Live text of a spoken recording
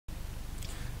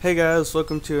Hey guys,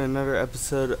 welcome to another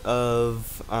episode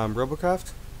of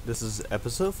Robocraft. This is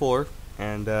episode 4,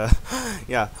 and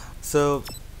yeah, so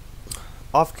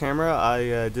off camera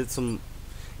I did some,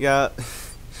 yeah,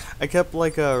 I kept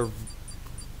like I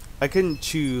couldn't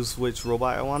choose which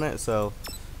robot I wanted, so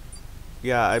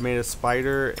yeah, I made a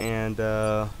spider and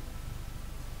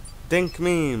Think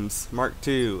Memes Mark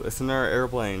II. It's another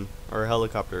airplane or a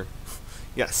helicopter.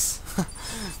 Yes.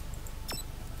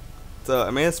 So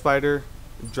I made a spider.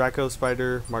 Draco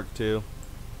Spider Mark II.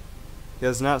 He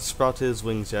has not sprouted his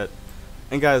wings yet.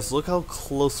 And guys, look how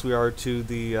close we are to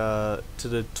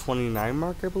the 29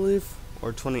 mark, I believe,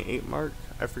 or 28 mark.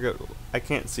 I forget. I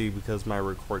can't see because my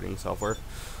recording software.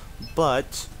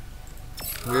 But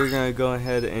we're gonna go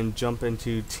ahead and jump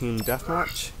into Team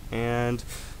Deathmatch and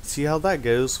see how that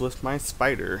goes with my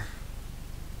spider.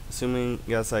 Assuming,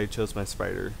 yes, I chose my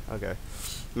spider. Okay,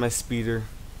 my speeder.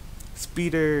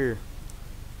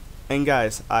 And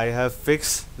guys, I have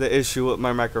fixed the issue with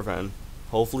my microphone.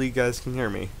 Hopefully you guys can hear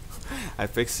me. I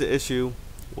fixed the issue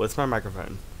with my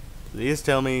microphone. Please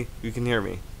tell me you can hear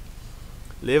me.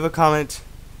 Leave a comment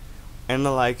and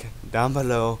a like down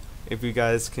below if you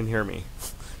guys can hear me.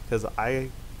 Because I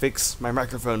fixed my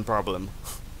microphone problem.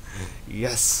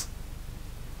 Yes.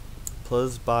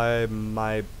 Plus by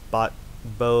my bot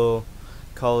bow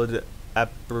called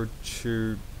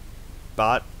Aperture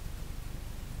Bot.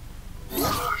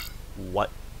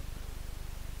 What?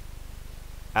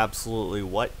 Absolutely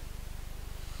what?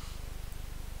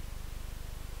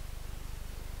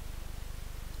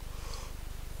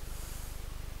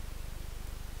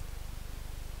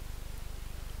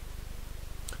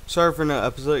 Sorry for no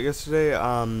episode yesterday.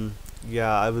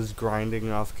 Yeah, I was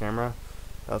grinding off camera.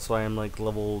 That's why I'm like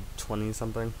level 20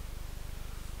 something.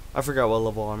 I forgot what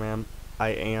level I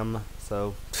am,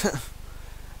 so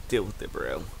deal with it,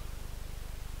 bro.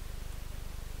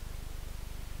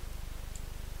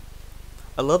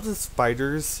 I love the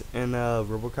spiders in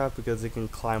Robocraft because they can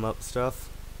climb up stuff.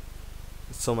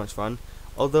 It's so much fun.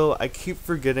 Although I keep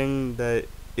forgetting that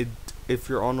if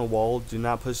you're on a wall, do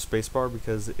not push spacebar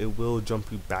because it will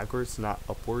jump you backwards, not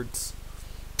upwards.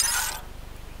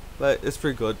 But it's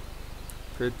pretty good.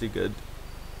 Pretty good.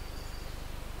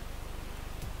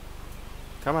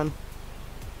 Come on.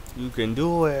 You can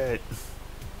do it.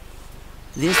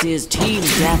 This is Team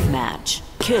Deathmatch.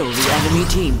 Kill the enemy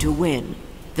team to win.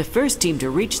 The first team to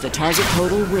reach the target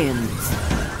total wins.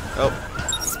 Oh.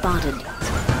 Spotted.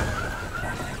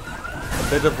 A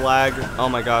bit of lag. Oh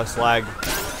my gosh, lag.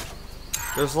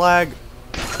 There's lag.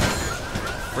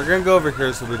 We're gonna go over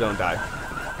here so we don't die.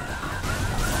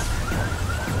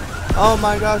 Oh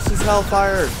my gosh, this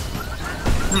hellfire.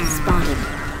 Spotted.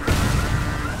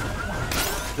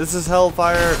 This is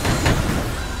hellfire.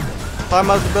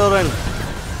 Climb out the building.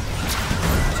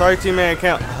 Sorry teammate, I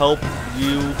can't help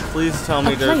you. Please tell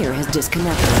me a player has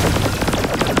disconnected.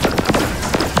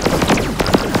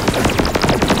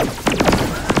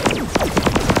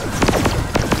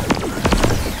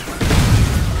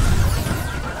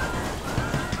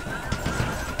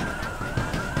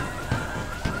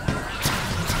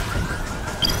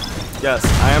 Yes,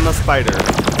 I am a spider.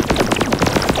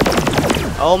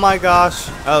 Oh my gosh.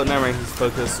 Oh, never mind. He's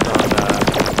focused on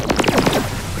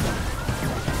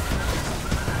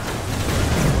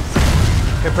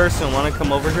Hey person, wanna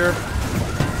come over here?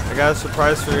 I got a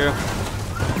surprise for you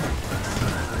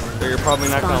that you're probably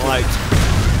not gonna like.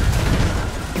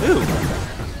 Ooh.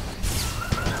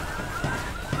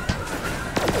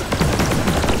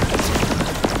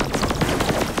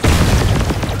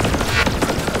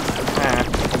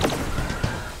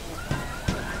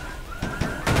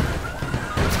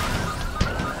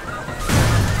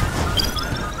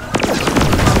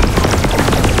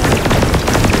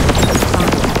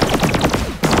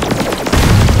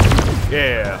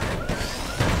 Yeah.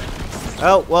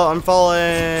 Oh, well, I'm falling.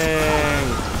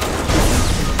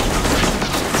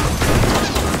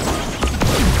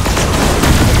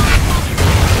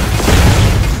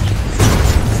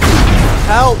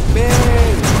 Help me!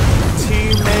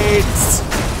 Teammates!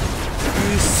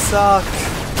 You suck.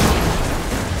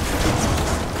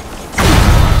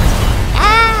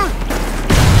 Ah!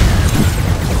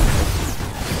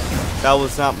 That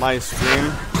was not my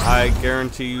stream. I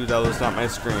guarantee you that was not my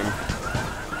stream.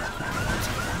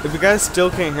 If you guys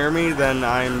still can't hear me, then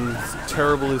I'm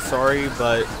terribly sorry,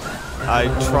 but I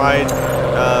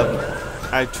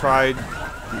tried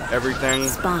everything.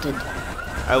 Spotted.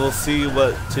 I will see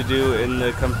what to do in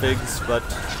the configs, but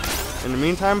in the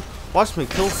meantime, watch me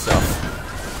kill stuff.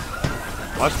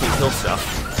 Watch me kill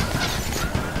stuff.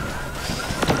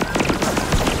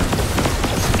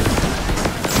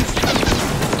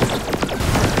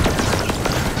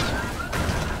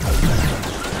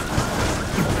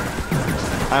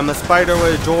 I'm a spider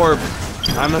with a jorb.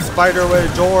 I'm a spider with a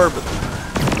jorb.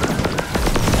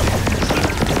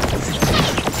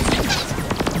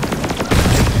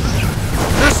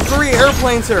 There's 3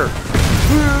 airplanes here.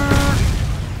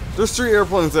 There's 3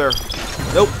 airplanes there.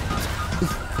 Nope.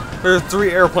 There's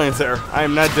 3 airplanes there. I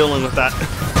am not dealing with that.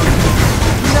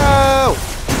 No!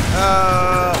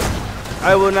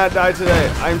 I will not die today.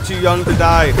 I'm too young to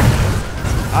die.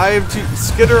 I am too...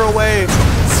 Skitter away.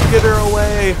 Skitter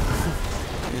away.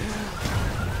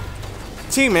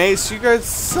 Teammates, you guys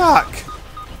suck.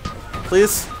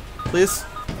 Please. Please.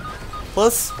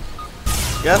 Please.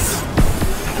 Yes.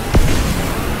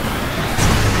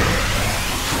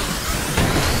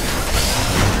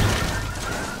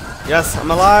 Yes,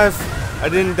 I'm alive. I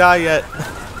didn't die yet.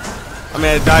 I mean,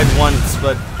 I died once,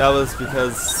 but that was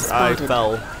because Spotted. I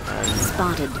fell.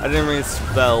 Spotted. I didn't really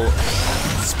spell.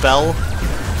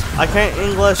 I can't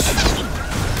English.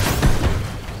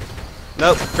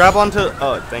 Nope. Grab onto.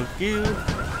 Oh, thank you.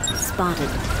 Spotted.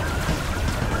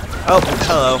 Oh,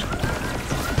 hello.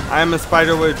 I'm a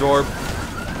spider with a jorb.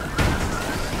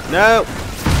 Nope.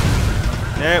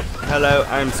 Nope. Hello.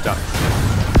 I'm stuck.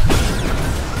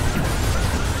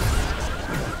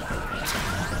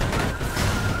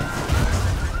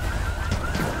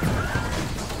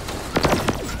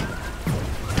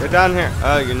 Get down here.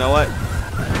 Oh, you know what?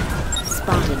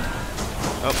 Spotted.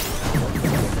 Oh.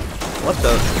 What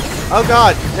the? Oh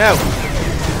god, no.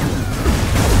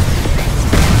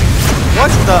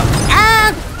 What the?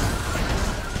 Ah!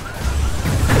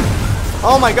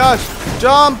 Oh my gosh.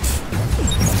 Jump!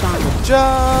 Spotted.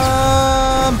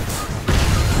 Jump!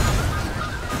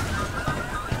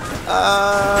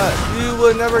 You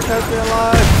would never catch me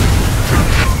alive.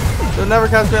 You'll never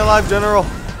catch me alive, General.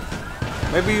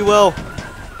 Maybe you will.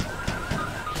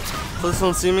 Please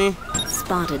don't see me.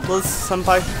 Spotted. Please,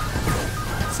 senpai.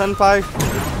 Senpai.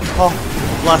 Oh,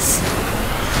 bless.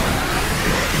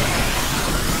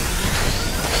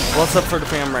 What's up for the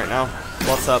fam right now?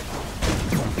 What's up?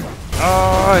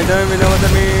 Oh, I don't even know what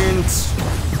that means.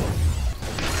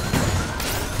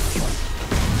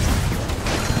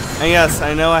 And yes,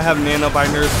 I know I have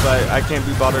nanobinders, but I can't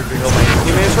be bothered to heal my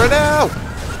teammates right now.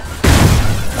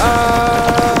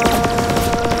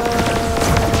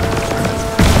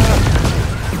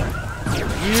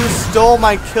 You stole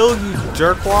my kill, you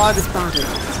jerkwad. Spotted.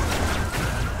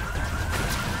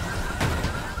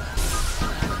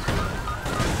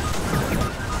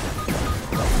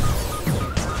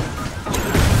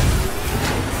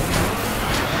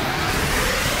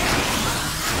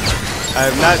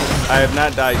 I have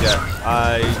not died yet.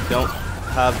 I don't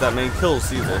have that many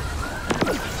kills either.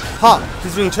 Ha!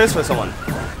 He's being chased by someone.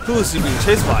 Who is he being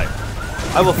chased by?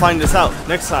 I will find this out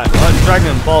next time.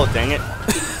 Dragon Ball, dang it.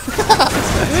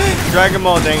 Dragon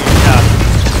Ball, dang it, yeah.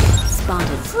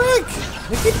 Spotted. Frick!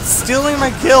 They keep stealing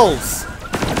my kills.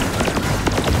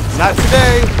 Not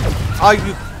today. Are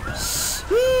you...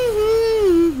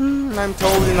 I'm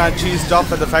totally not cheesed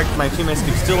off at the fact that my teammates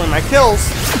keep stealing my kills.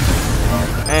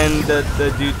 And the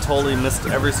dude totally missed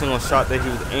every single shot that he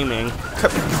was aiming.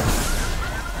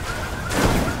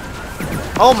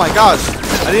 Oh my gosh!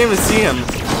 I didn't even see him.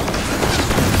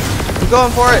 I'm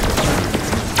going for it.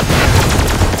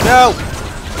 No!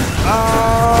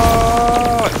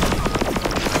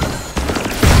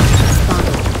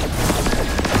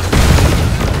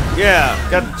 Yeah,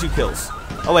 got the 2 kills.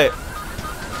 Oh wait.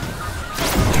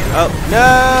 Oh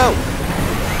no!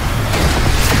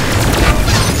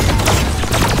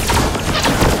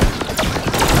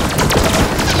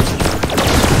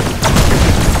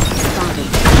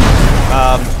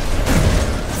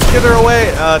 Get her away.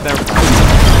 Never mind.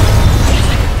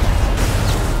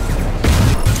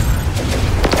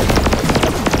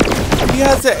 He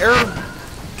has the air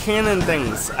cannon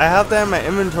things. I have that in my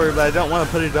inventory, but I don't want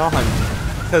to put it on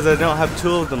because I don't have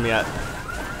 2 of them yet.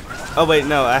 Oh wait,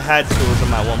 no, I had 2 of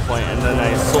them at one point, and then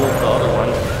I sold the other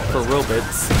one for real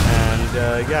bits,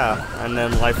 and yeah, and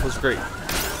then life was great.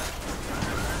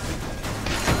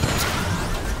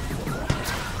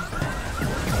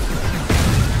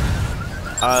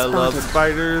 I love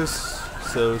spiders,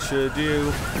 so should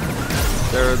you.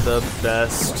 They're the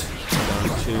best.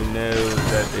 Don't you know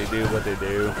that they do what they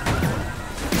do?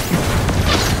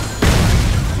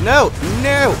 No!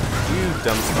 No! You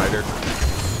dumb spider.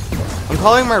 I'm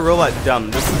calling my robot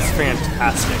dumb. This is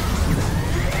fantastic.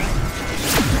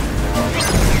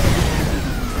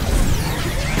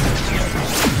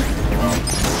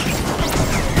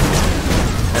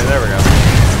 Okay, there we go.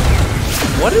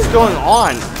 What is going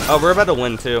on? Oh, we're about to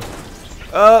win too.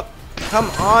 Come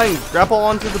on, grapple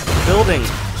onto the building.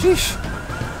 Sheesh.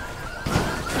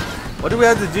 What do we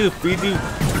have to do? Feed you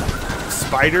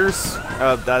spiders?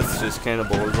 That's just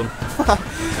cannibalism.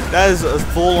 That is a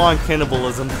full-on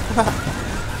cannibalism.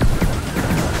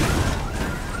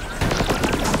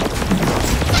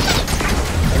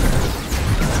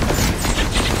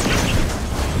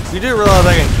 You do realize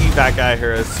I can eat that guy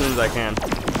here as soon as I can.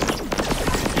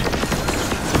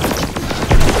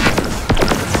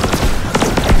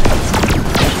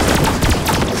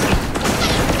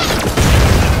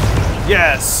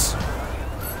 Yes!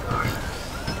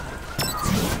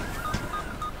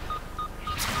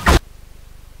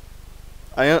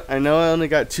 I know I only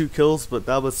got 2 kills, but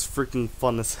that was freaking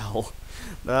fun as hell.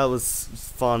 That was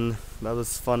fun. That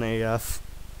was fun AF.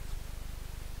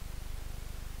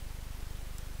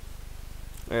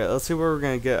 Alright, let's see what we're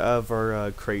gonna get out of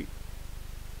our crate.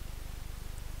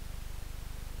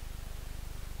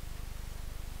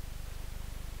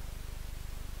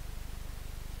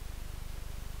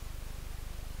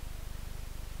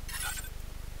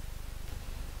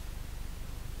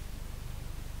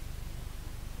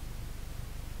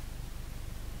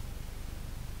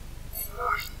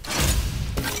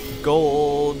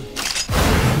 Gold.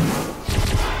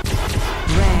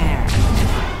 Rare.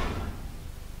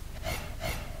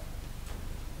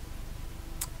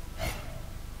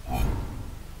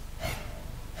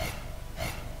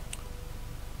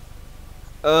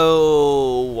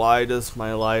 Oh, why does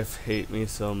my life hate me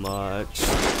so much?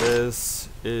 This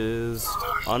is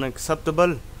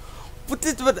unacceptable.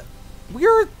 What?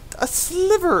 We're a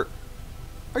sliver.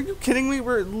 Are you kidding me?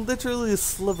 We're literally a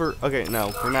sliver. Okay,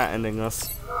 no, we're not ending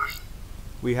this.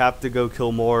 We have to go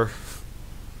kill more.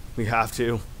 We have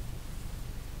to.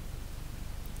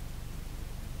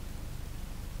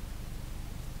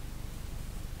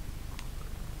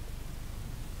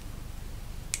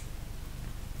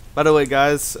 By the way,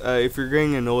 guys, if you're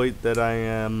getting annoyed that I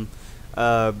am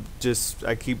I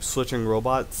keep switching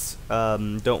robots,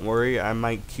 don't worry, I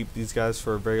might keep these guys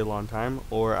for a very long time,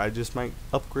 or I just might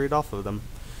upgrade off of them.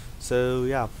 So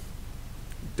yeah,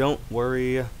 don't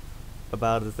worry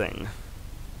about a thing,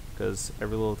 because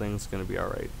every little thing's gonna be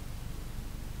alright.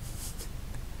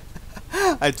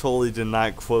 I totally did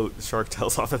not quote Shark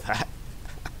Tales off of that.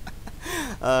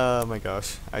 Oh my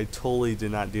gosh, I totally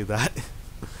did not do that.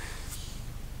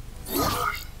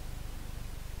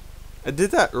 I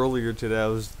did that earlier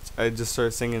today. I just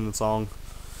started singing the song.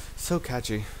 So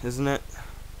catchy, isn't it?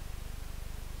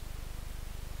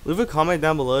 Leave a comment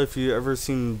down below if you ever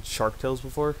seen Shark Tales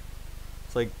before.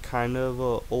 It's like kind of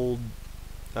a old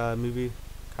movie,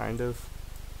 kind of.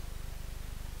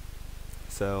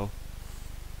 So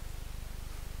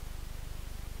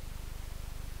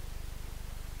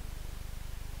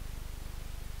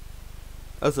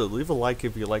also leave a like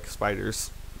if you like spiders.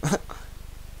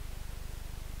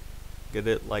 Get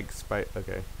it? Like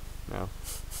okay. No.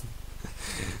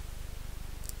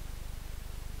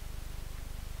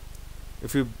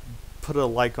 If you put a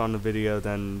like on the video,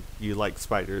 then you like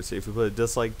spiders. If you put a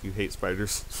dislike, you hate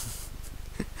spiders.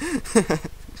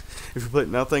 If you put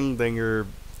nothing, then you're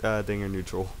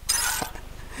neutral.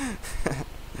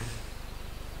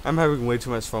 I'm having way too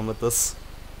much fun with this.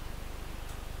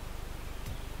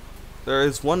 There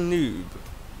is one noob.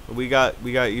 We got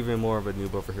even more of a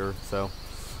noob over here, so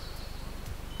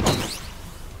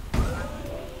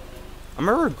I'm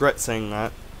gonna regret saying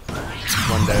that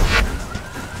one day.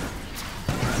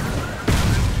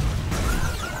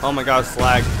 Oh my gosh,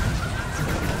 lag.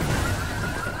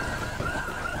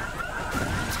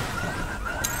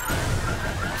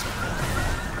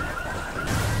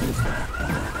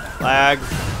 Lag.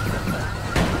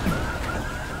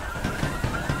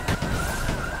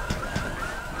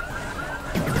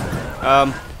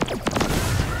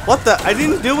 What the? I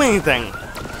didn't do anything.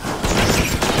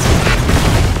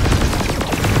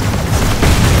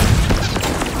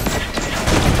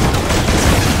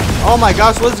 Oh my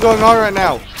gosh, what is going on right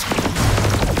now?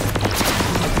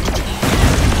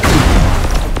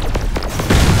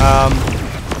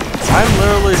 I'm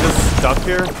literally just stuck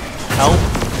here. Help.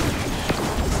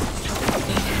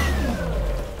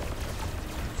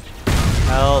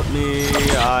 Help me,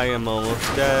 I am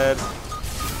almost dead.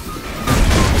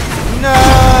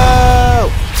 No!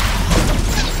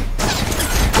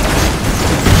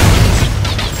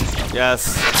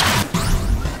 Yes.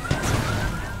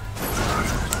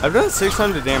 I've done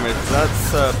 600 damage.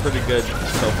 That's pretty good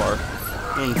so far.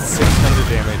 Doing 600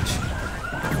 damage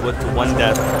with 1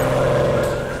 death.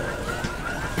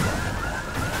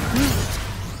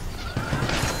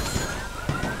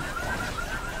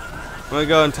 I'm gonna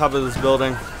go on top of this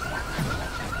building.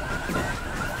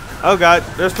 Oh god,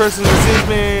 there's a person that sees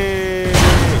me.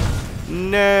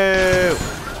 No.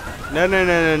 No, no,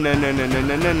 no, no, no, no, no,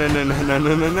 no, no, no, no, no, no,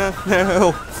 no, no,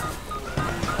 no.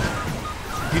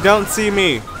 You don't see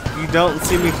me. You don't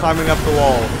see me climbing up the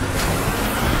wall.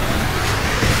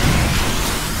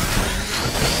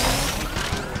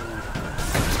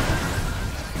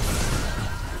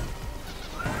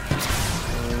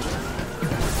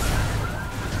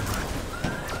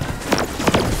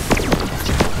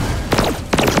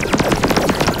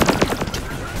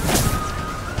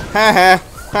 Ha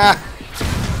ha!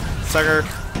 Sucker.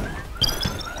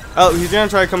 Oh, he's gonna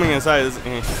try coming inside, isn't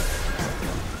he?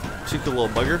 Cheeky little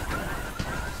bugger.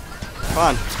 Come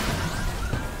on.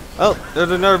 Oh,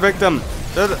 there's another victim.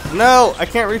 No, I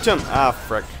can't reach him. Ah,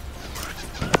 frick.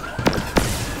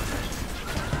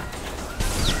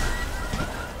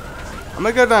 I'm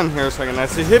gonna go down here a second. I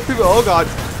see hit people. Oh god.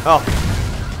 Oh.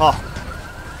 Oh.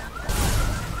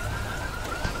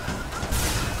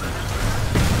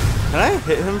 Can I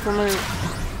hit him from here?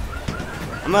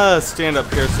 I'm gonna stand up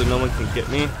here so no one can get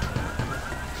me.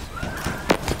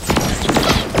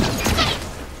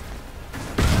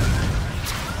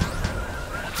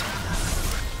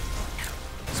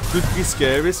 Spooky,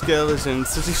 scary skeletons,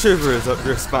 city shivers up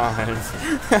your spines.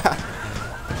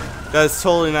 That's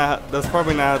totally not. That's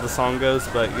probably not how the song goes,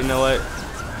 but you know what?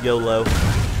 YOLO.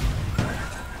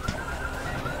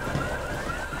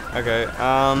 Okay.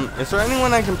 Is there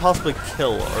anyone I can possibly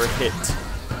kill or hit?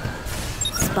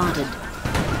 Spotted.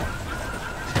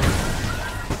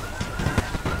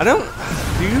 I don't.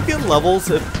 Do you get levels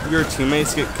if your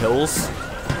teammates get kills?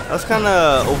 That's kind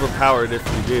of overpowered if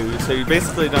you do. So you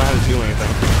basically don't have to do anything.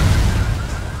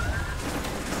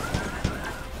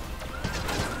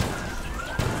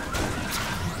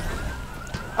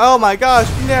 Oh my gosh!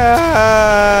 No!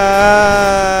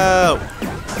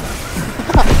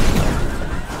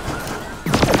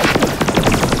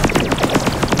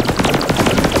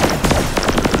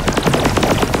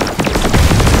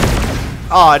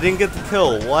 Oh, I didn't get the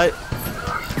kill. What?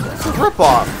 It's a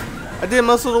ripoff. I did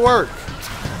most of the work.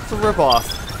 It's a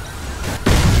ripoff.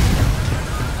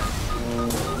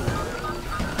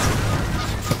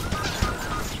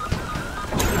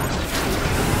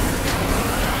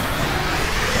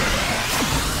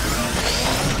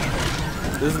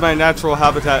 This is my natural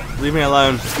habitat. Leave me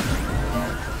alone.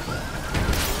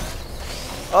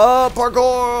 Parkour!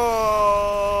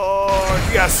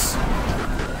 Yes!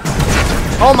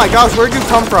 Oh my gosh, where did you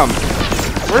come from?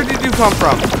 Where did you come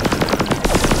from?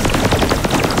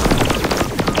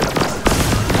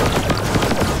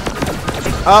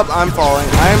 Up, I'm falling.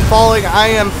 I am falling. I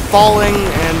am falling,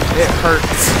 and it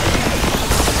hurts.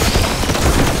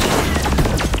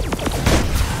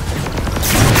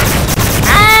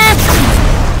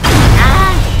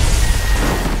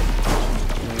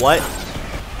 What?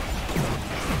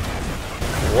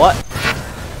 What?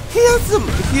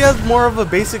 He has more of a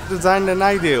basic design than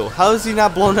I do. How is he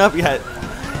not blown up yet?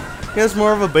 He has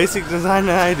more of a basic design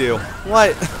than I do.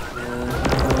 What?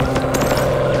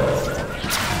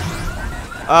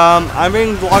 I'm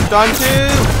being locked onto.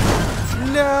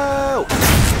 No.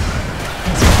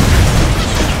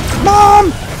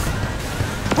 Mom.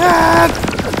 Dad.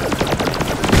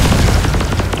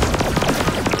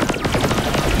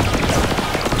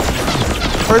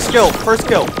 First kill. First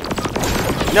kill.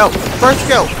 No. First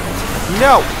kill.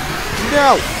 No!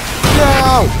 No!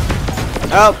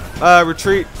 No! Oh,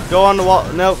 retreat. Go on the wall.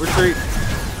 No, retreat.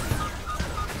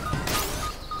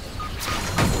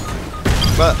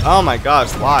 But, oh my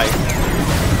gosh, why?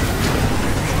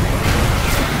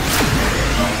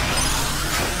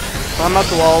 Climb up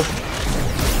the wall.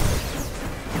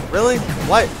 Really?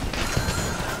 What?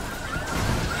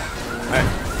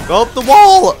 Alright, go up the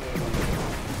wall!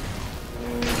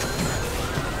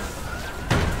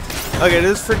 Okay,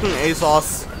 this is freaking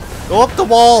ASOS. Go up the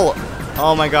wall!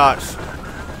 Oh my gosh.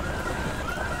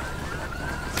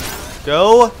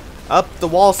 Go up the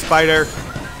wall, spider.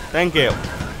 Thank you.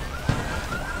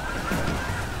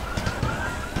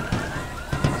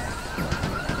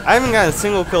 I haven't got a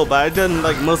single kill, but I've done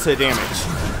like most of the damage.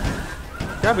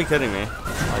 You gotta be kidding me.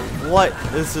 Like, what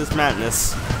is this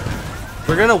madness?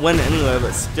 We're gonna win anyway,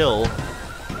 but still.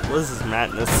 What is this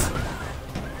madness?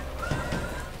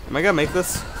 Am I gonna make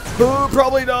this? Oh,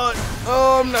 probably not.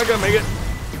 Oh, I'm not gonna make it.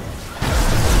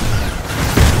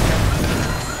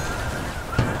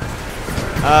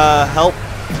 Help.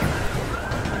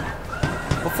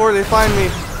 Before they find me.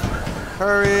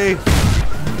 Hurry.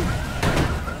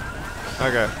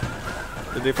 Okay.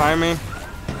 Did they find me?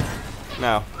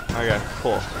 No. Okay,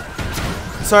 cool.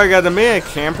 Sorry guys, I'm being a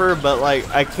camper, but like,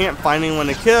 I can't find anyone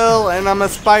to kill, and I'm a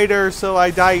spider, so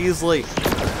I die easily.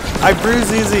 I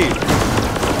bruise easy.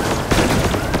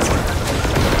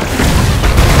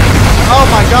 Oh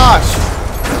my gosh!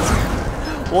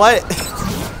 What?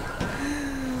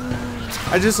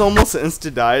 I just almost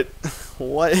insta-died.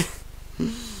 What?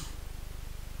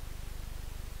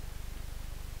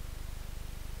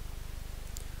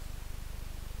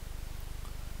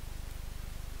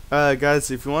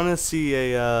 Guys, if you want to see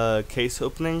a case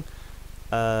opening,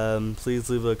 please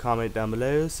leave a comment down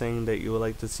below saying that you would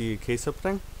like to see a case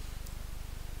opening,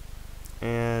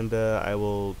 and I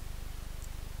will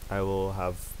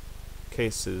have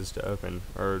cases to open,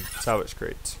 or salvage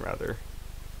crates rather.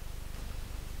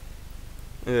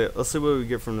 Yeah, let's see what we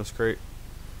get from this crate.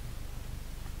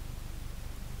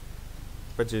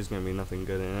 Bet you there's gonna be nothing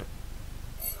good in it.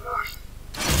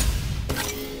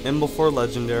 And before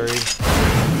legendary.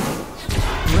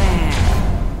 Rare.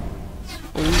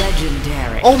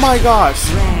 Legendary. Oh my gosh!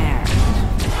 Rare.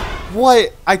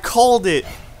 What? I called it!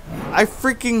 I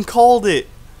freaking called it!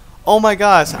 Oh my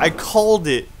gosh, I called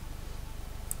it!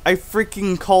 I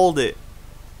freaking called it!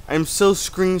 I'm so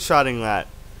screenshotting that.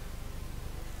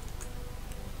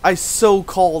 I so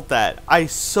called that. I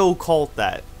so called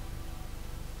that.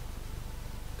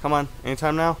 Come on,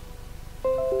 anytime now?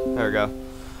 There we go.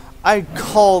 I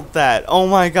called that. Oh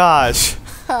my gosh.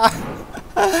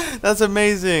 That's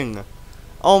amazing.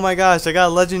 Oh my gosh, I got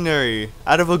a legendary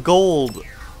out of a gold.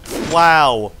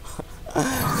 Wow.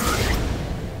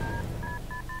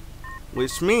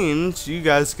 Which means you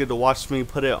guys get to watch me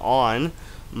put it on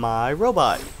my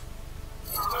robot.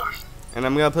 And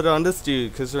I'm gonna put it on this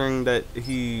dude, considering that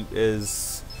he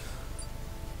is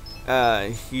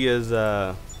let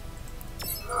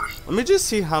me just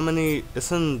see how many.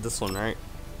 It's in this one, right?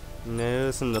 No,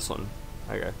 it's in this one.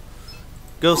 Okay.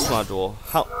 Ghost module.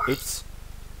 Oops.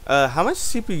 How much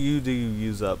CPU do you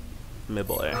use up,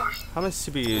 Midboy? How much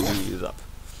CPU do you use up?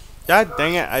 God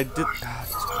dang it! I did.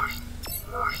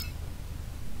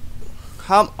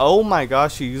 Oh my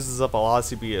gosh, he uses up a lot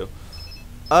of CPU.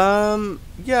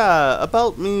 Yeah.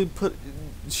 About me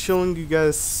showing you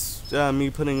guys me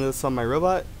putting this on my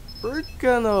robot. We're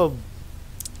gonna.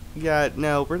 Yeah,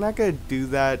 no, we're not gonna do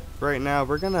that right now.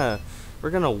 We're gonna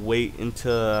wait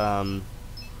until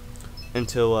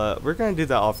we're gonna do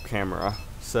that off camera.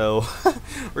 So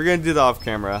we're gonna do that off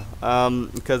camera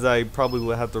because I probably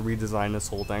will have to redesign this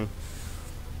whole thing.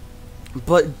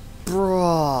 But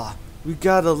bruh, we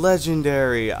got a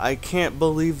legendary. I can't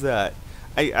believe that.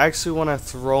 I actually want to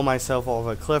throw myself off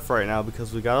a cliff right now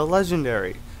because we got a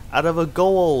legendary out of a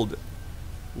gold.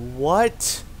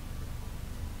 What?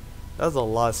 That was a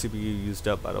lot of CPU used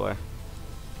up, by the way.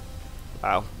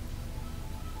 Wow.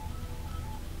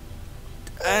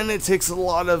 And it takes a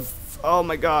lot of, oh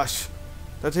my gosh,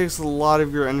 that takes a lot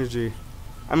of your energy.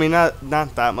 I mean,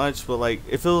 not that much, but like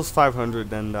if it was 500,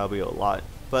 then that'll be a lot.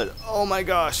 But oh my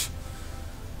gosh,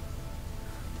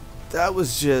 that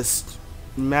was just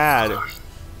mad.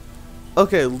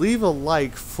 Okay, leave a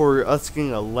like for us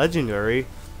getting a legendary.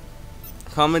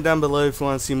 Comment down below if you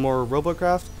want to see more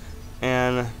Robocraft.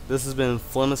 And this has been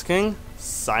Flamus King,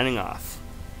 signing off.